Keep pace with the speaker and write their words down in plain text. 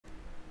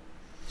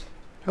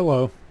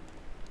Hello.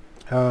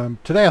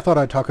 Today I thought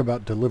I'd talk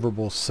about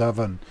Deliverable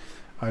 7.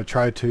 I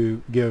try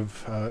to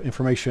give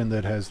information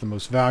that has the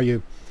most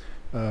value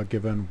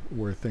given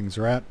where things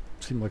are at.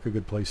 Seemed like a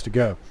good place to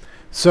go.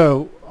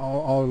 So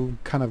I'll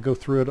kind of go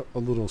through it a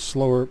little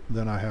slower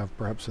than I have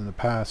perhaps in the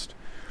past,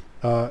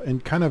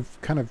 and kind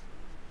of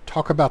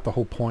talk about the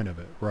whole point of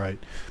it, right?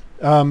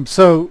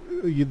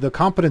 The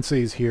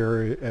competencies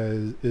here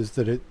is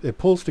that it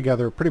pulls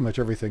together pretty much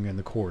everything in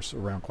the course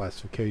around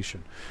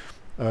classification.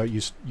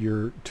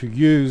 You're to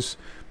use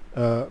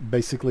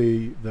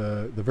basically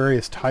the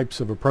various types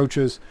of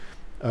approaches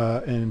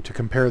and to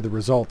compare the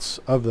results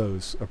of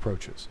those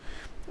approaches.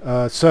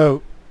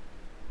 So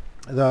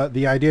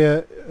the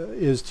idea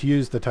is to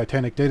use the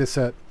Titanic data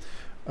set.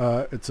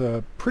 It's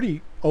a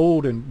pretty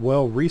old and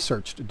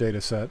well-researched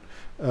data set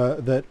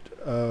that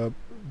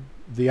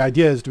the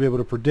idea is to be able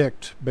to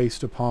predict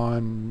based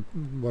upon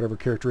whatever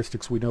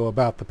characteristics we know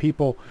about the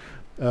people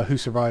who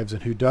survives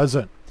and who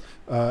doesn't.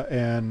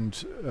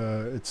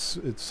 It's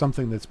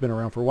something that's been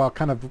around for a while.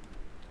 Kind of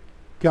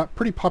got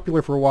pretty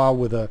popular for a while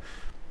with a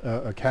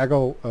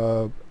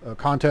Kaggle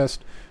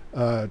contest,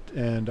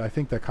 and I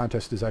think that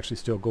contest is actually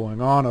still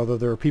going on. Although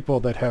there are people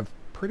that have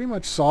pretty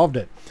much solved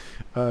it.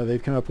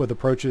 They've come up with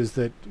approaches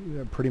that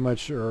pretty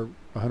much are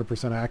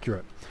 100%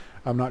 accurate.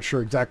 I'm not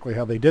sure exactly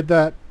how they did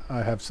that.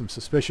 I have some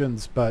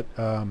suspicions, but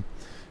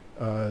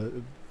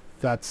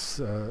that's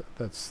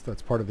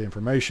part of the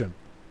information.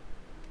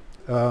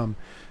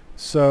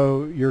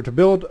 So you're to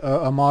build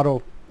a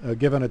model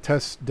given a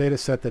test data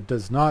set that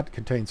does not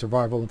contain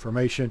survival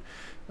information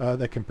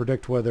that can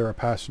predict whether a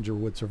passenger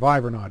would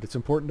survive or not. It's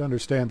important to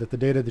understand that the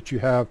data that you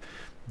have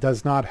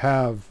does not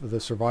have the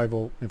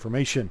survival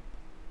information.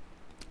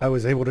 I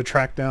was able to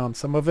track down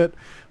some of it.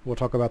 We'll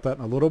talk about that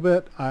in a little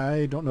bit.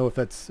 I don't know if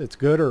it's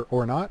good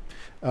or not,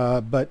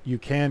 but you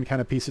can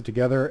kind of piece it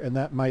together, and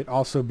that might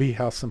also be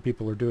how some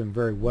people are doing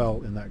very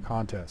well in that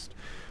contest.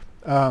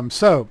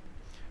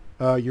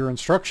 Your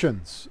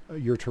instructions,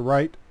 you're to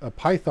write a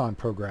Python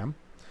program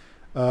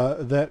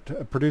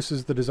that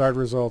produces the desired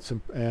results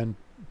and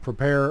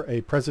prepare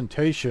a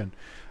presentation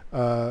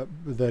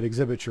that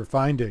exhibits your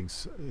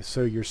findings.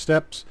 So your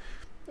steps,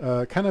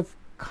 kind of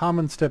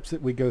common steps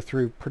that we go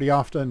through pretty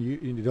often. You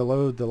need to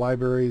load the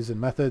libraries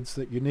and methods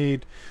that you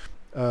need,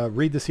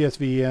 read the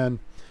CSVEN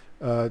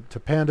to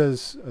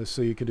pandas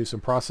so you can do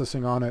some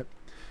processing on it.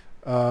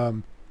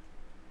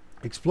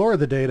 Explore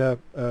the data,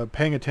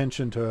 paying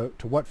attention to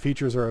what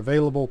features are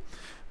available,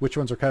 which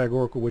ones are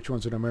categorical, which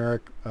ones are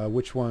numeric,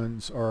 which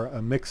ones are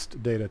a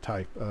mixed data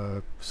type,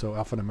 so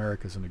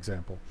alphanumeric is an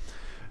example.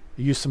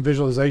 Use some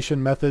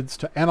visualization methods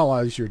to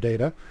analyze your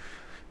data,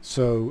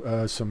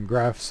 so some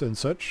graphs and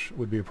such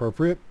would be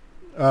appropriate.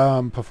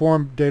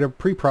 Perform data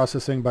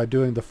pre-processing by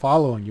doing the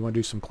following. You want to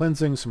do some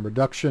cleansing, some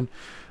reduction,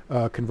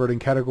 converting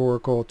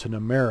categorical to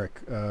numeric.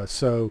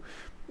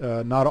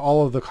 Not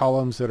all of the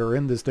columns that are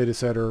in this data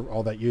set are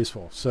all that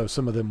useful, so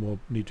some of them will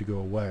need to go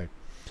away.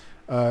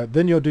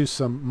 Then you'll do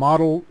some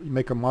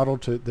make a model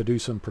to do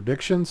some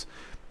predictions,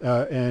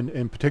 and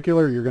in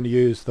particular you're going to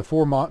use the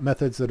four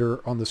methods that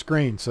are on the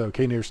screen, so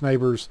k-nearest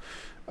neighbors,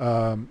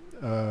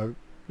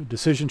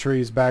 decision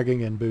trees,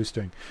 bagging, and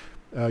boosting.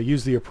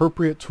 Use the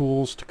appropriate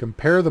tools to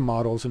compare the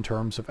models in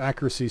terms of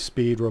accuracy,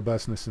 speed,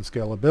 robustness, and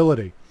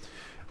scalability.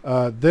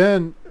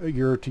 Then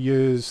you're to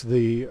use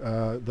the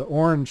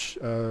orange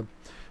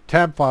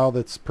tab file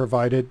that's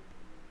provided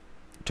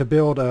to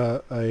build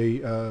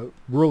a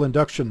rule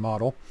induction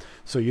model.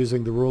 So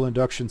using the rule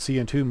induction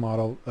CN2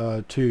 model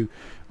to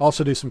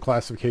also do some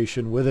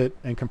classification with it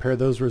and compare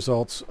those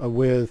results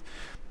with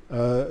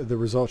the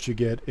results you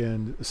get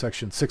in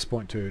section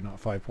 6.2,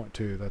 not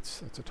 5.2.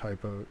 That's a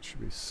typo. It should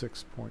be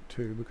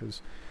 6.2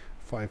 because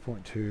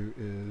 5.2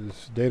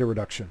 is data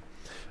reduction.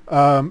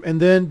 And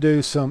then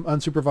do some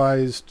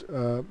unsupervised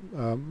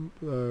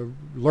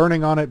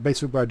learning on it,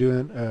 basically by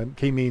doing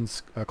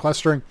k-means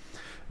clustering.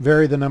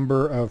 Vary the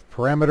number of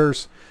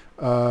parameters,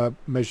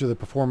 measure the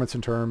performance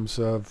in terms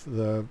of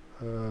the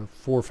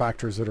four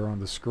factors that are on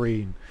the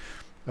screen,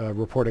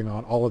 reporting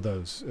on all of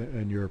those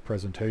in your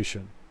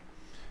presentation.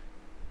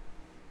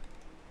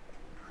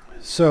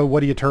 So what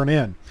do you turn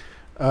in?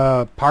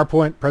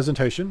 PowerPoint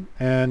presentation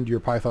and your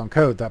Python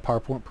code. That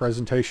PowerPoint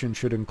presentation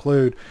should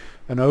include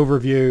an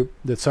overview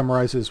that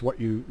summarizes what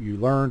you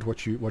learned,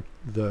 what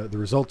the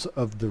results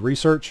of the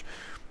research,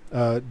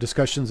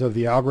 discussions of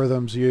the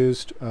algorithms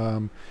used,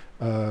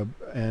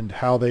 and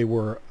how they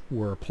were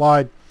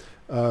applied,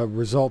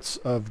 results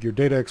of your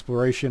data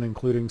exploration,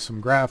 including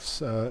some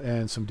graphs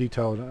and some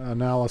detailed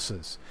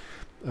analysis.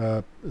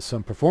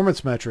 Some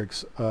performance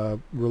metrics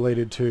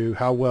related to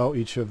how well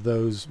each of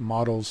those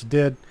models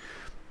did,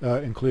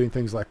 including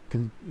things like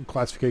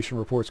classification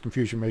reports,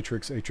 confusion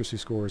matrix, accuracy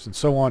scores, and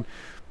so on,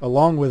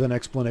 along with an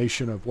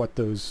explanation of what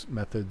those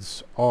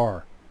methods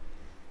are.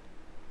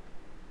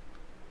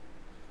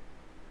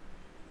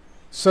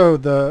 So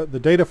the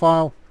data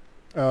file,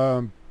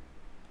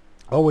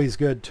 always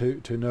good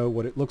to know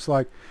what it looks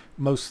like.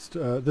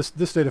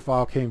 This data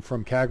file came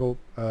from Kaggle.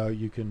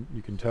 You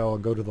can tell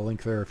and go to the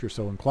link there if you're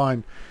so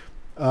inclined.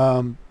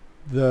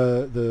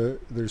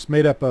 there's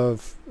made up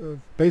of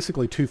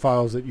basically two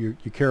files that you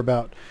care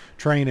about: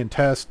 train and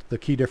test. The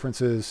key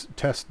difference is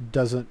test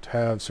doesn't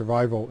have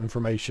survival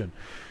information,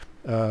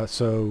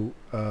 so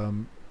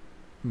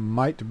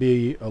might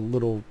be a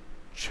little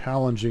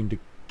challenging to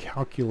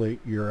calculate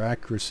your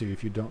accuracy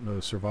if you don't know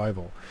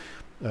survival.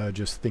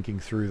 Just thinking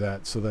through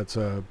that, so that's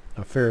a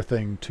fair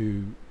thing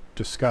to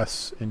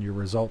discuss in your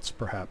results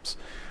perhaps.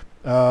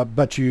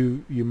 But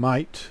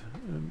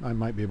I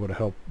might be able to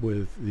help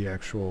with the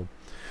actual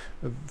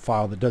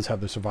file that does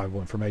have the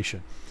survival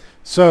information.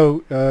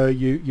 So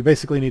you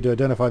basically need to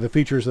identify the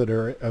features that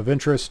are of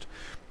interest,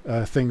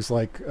 things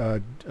like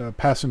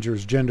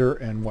passenger's gender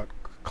and what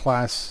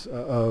class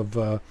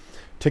of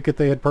ticket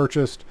they had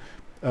purchased.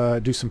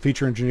 Do some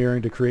feature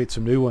engineering to create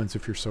some new ones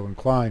if you're so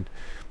inclined.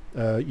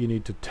 You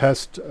need to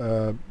test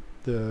to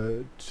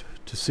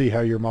see how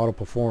your model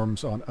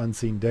performs on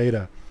unseen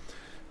data.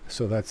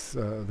 So that's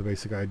the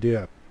basic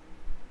idea.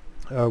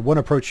 One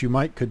approach you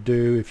could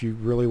do if you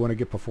really want to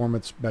get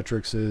performance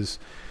metrics is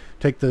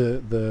take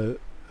the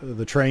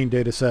train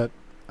data set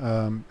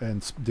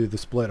and do the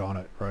split on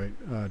it, right?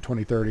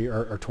 2030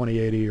 or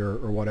 2080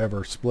 or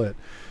whatever split,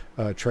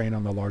 train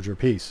on the larger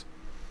piece.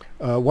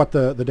 What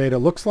the data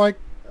looks like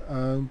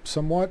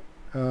somewhat,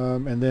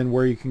 and then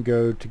where you can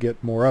go to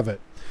get more of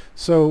it.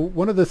 So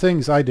one of the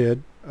things I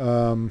did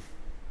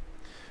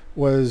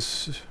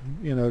was,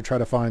 try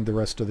to find the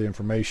rest of the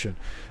information.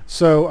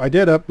 So I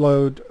did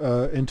upload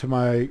into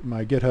my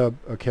GitHub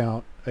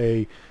account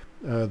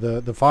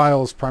the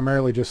files,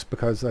 primarily just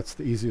because that's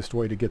the easiest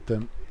way to get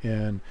them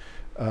in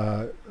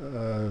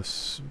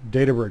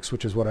Databricks,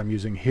 which is what I'm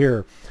using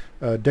here.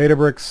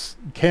 Databricks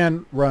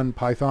can run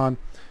Python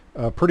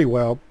pretty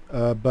well,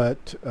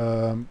 but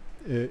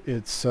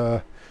it's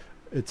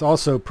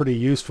also pretty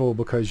useful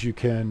because you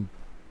can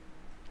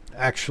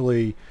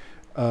actually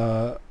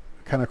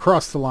kind of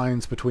cross the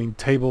lines between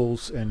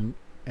tables and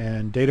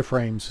data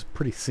frames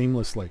pretty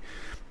seamlessly.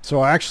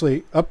 So I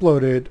actually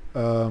uploaded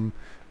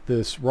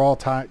this raw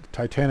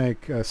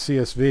Titanic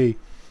CSV,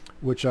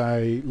 which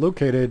I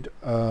located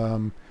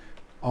on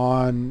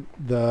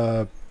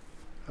the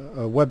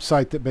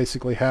website that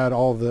basically had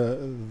all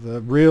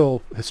the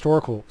real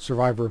historical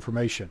survivor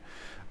information.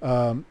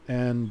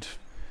 And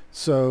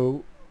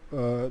so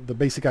the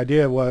basic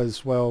idea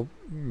was, well,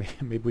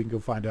 maybe we can go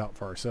find out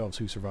for ourselves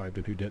who survived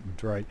and who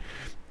didn't, right?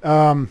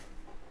 And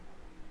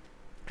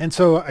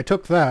so I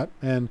took that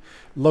and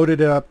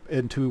loaded it up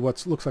into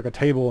what looks like a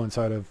table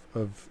inside of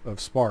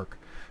Spark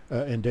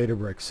in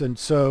Databricks. And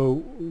so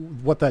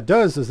what that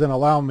does is then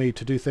allow me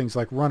to do things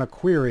like run a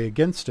query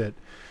against it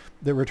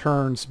that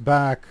returns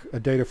back a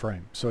data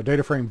frame. So a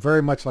data frame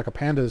very much like a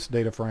Pandas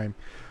data frame.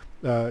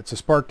 It's a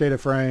Spark data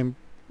frame.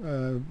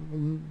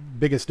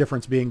 Biggest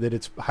difference being that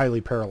it's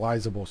highly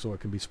parallelizable, so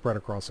it can be spread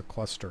across a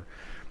cluster.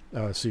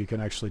 So you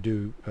can actually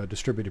do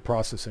distributed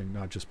processing,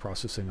 not just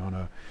processing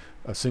on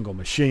a single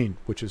machine,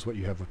 which is what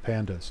you have with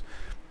Pandas.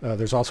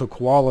 There's also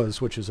koalas,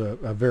 which is a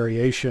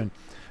variation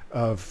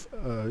of,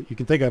 you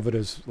can think of it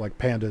as like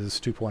Pandas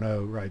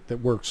 2.0, right, that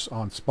works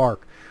on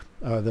Spark,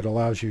 that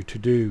allows you to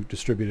do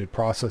distributed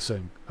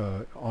processing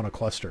on a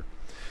cluster.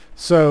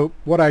 So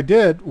what I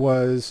did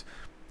was,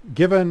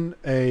 given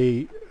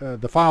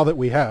the file that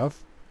we have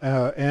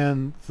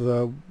and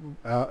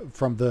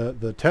from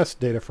the test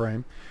data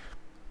frame,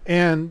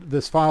 and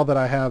this file that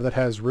I have that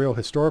has real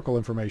historical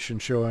information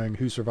showing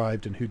who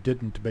survived and who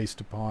didn't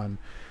based upon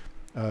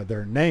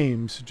their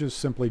names, just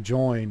simply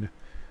join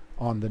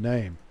on the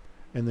name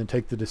and then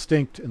take the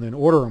distinct and then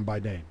order them by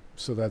name.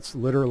 So that's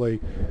literally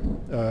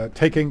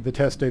taking the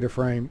test data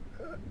frame,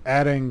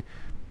 adding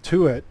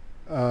to it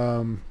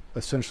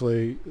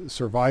essentially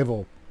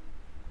survival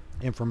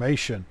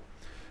information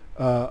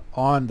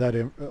on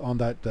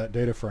that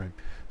data frame.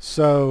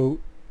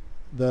 So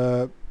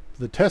the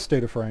test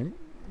data frame,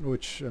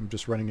 which I'm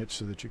just running it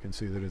so that you can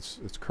see that it's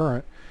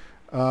current.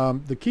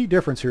 The key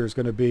difference here is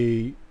going to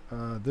be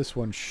this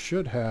one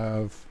should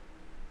have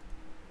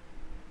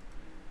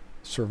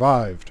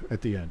survived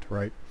at the end,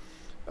 right?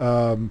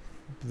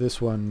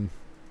 This one,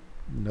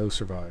 no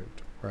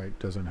survived, right?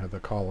 Doesn't have the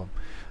column.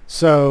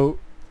 So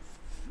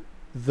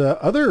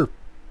the other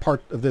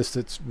part of this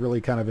that's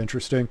really kind of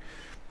interesting,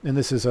 and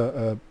this is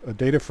a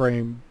data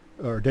frame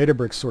or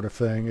Databricks sort of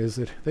thing, is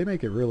that they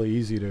make it really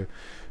easy to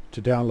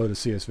download a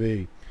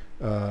CSV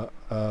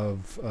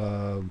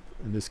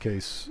in this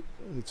case,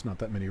 it's not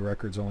that many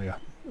records, only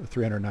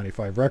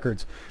 395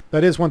 records.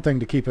 That is one thing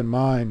to keep in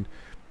mind.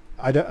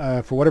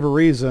 For whatever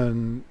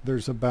reason,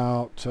 there's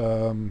about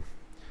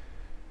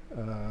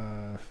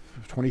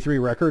 23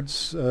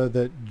 records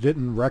that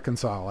didn't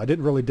reconcile. I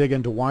didn't really dig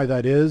into why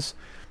that is,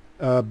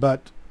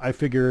 but I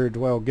figured,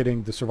 well,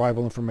 getting the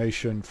survival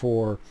information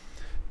for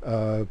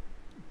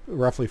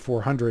roughly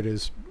 400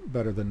 is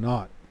better than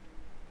not.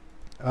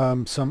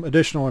 Some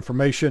additional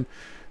information.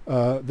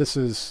 This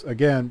is,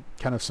 again,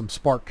 kind of some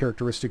Spark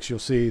characteristics. You'll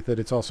see that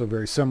it's also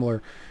very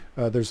similar.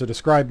 There's a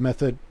describe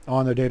method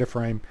on the data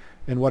frame,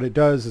 and what it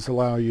does is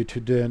allow you to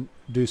then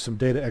do some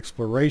data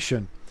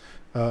exploration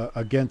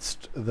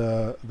against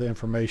the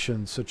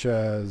information, such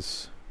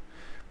as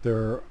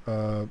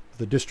the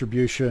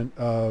distribution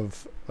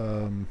of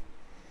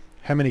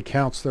how many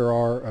counts there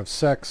are of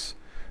sex.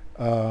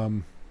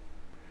 You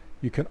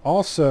can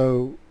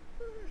also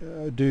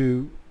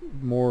do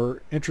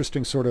more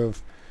interesting sort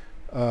of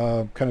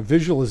kind of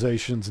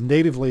visualizations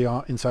natively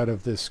inside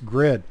of this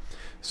grid.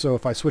 So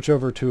if I switch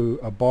over to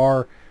a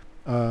bar,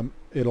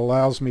 it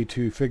allows me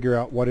to figure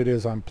out what it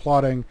is I'm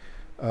plotting.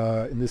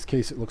 In this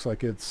case, it looks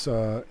like it's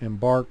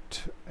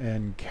embarked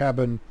and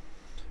cabin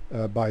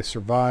by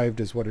survived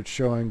is what it's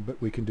showing,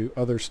 but we can do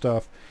other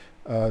stuff.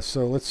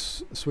 So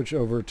let's switch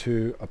over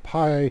to a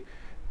pie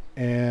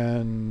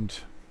and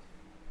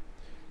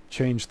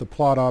change the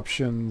plot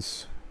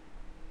options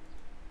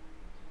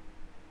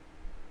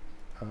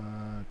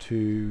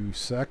to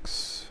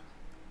sex.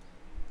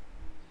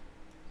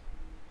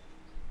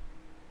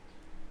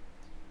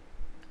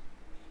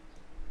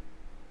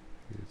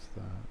 Use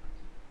that.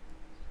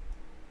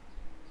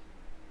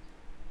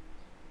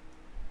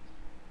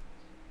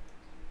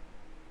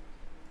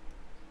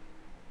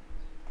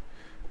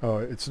 Oh,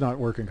 it's not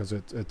working because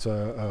it's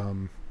a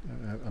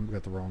I've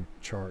got the wrong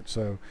chart.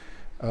 So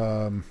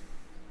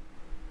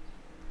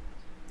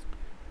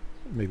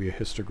maybe a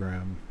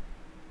histogram.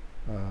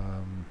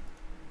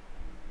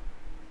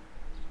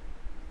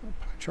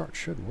 Pie chart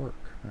should work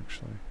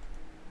actually.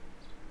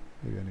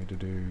 Maybe I need to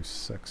do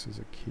sex as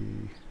a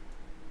key.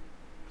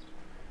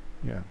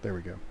 Yeah, there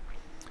we go.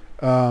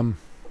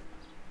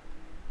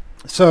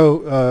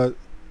 So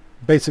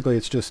basically,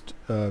 it's just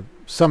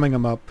summing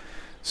them up.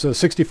 So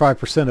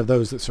 65% of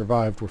those that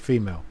survived were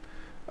female,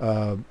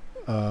 and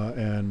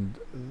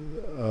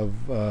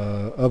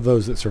of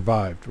those that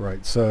survived,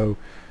 right? So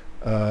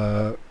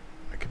I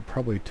can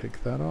probably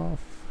take that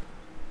off.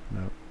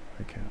 No,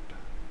 I can't.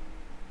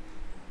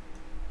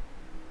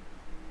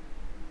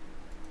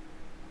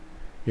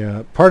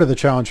 Yeah, part of the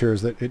challenge here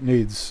is that it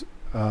needs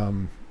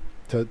to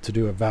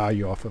do a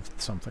value off of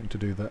something to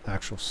do the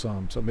actual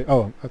sum. So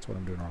oh, that's what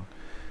I'm doing wrong.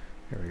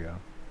 Here we go.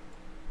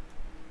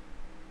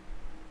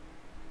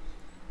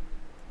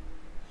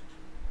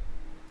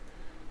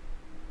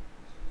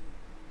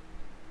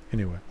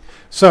 Anyway,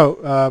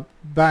 so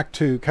back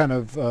to kind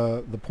of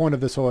the point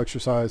of this whole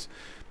exercise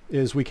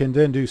is we can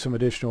then do some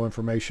additional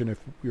information if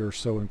you're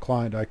so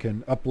inclined. I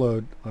can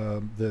upload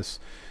this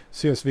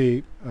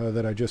CSV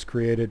that I just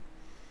created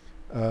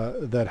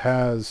that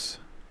has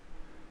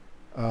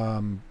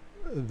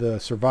the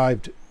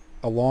survived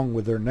along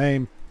with their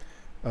name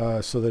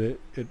so that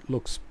it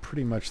looks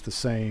pretty much the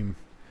same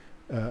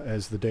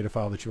as the data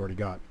file that you already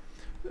got.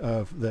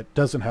 That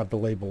doesn't have the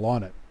label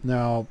on it.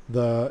 Now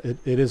it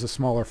is a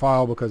smaller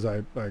file because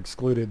I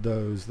excluded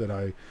those that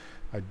I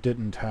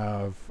didn't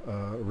have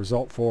a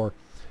result for,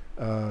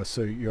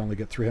 so you only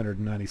get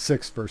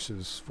 396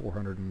 versus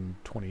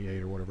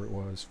 428 or whatever it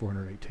was,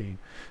 418.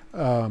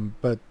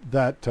 But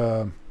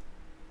that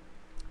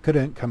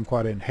could come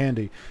quite in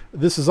handy.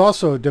 This is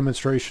also a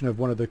demonstration of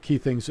one of the key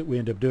things that we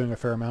end up doing a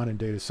fair amount in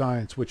data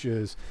science, which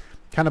is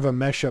kind of a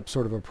mesh up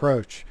sort of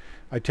approach.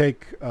 I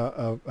take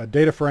a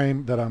data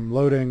frame that I'm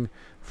loading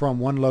from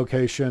one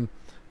location,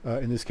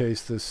 in this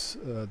case this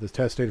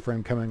test data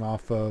frame coming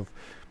off of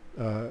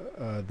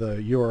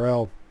the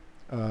URL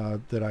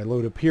that I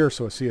load up here,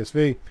 so a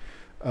CSV,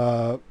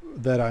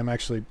 that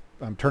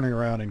I'm turning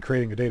around and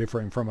creating a data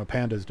frame from a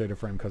pandas data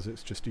frame because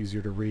it's just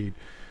easier to read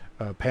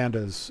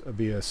pandas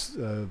via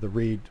the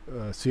read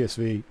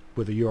CSV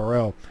with a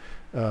URL.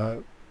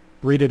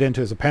 Read it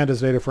into as a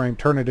pandas data frame,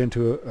 turn it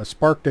into a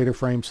Spark data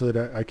frame so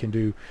that I can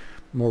do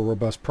more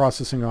robust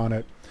processing on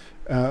it,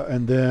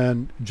 and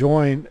then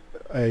join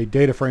a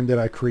data frame that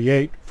I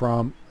create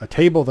from a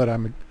table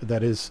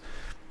that is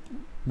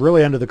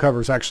really under the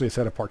covers actually a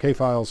set of Parquet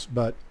files,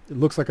 but it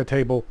looks like a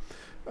table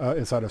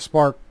inside of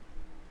Spark.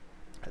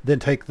 Then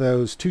take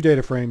those two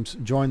data frames,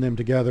 join them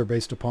together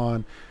based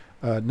upon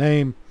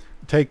name,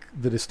 take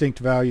the distinct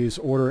values,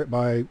 order it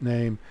by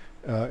name,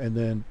 and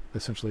then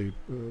essentially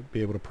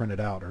be able to print it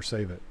out or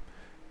save it.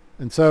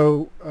 And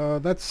so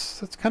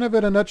that's kind of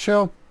in a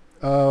nutshell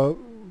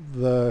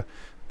the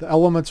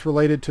elements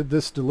related to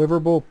this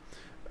deliverable.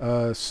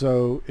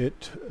 So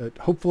it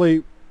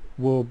hopefully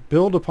will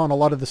build upon a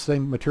lot of the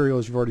same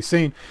materials you've already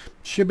seen.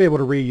 Should be able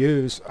to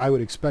reuse, I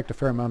would expect, a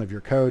fair amount of your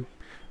code,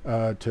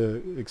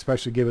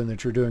 especially given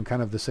that you're doing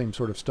kind of the same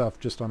sort of stuff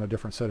just on a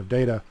different set of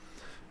data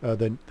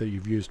that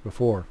you've used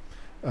before.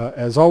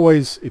 As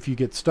always, if you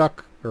get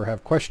stuck or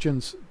have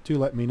questions, do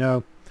let me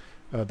know.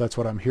 That's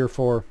what I'm here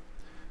for.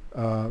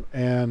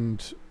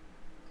 And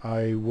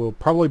I will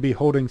probably be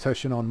holding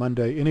session on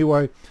Monday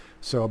anyway,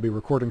 so I'll be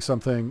recording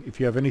something. If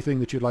you have anything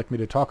that you'd like me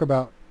to talk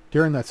about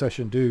during that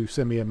session, do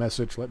send me a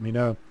message, let me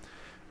know.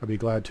 I'll be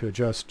glad to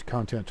adjust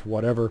content to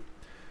whatever.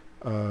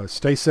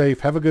 Stay safe,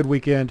 have a good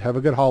weekend, have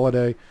a good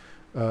holiday,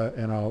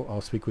 and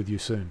I'll speak with you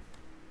soon.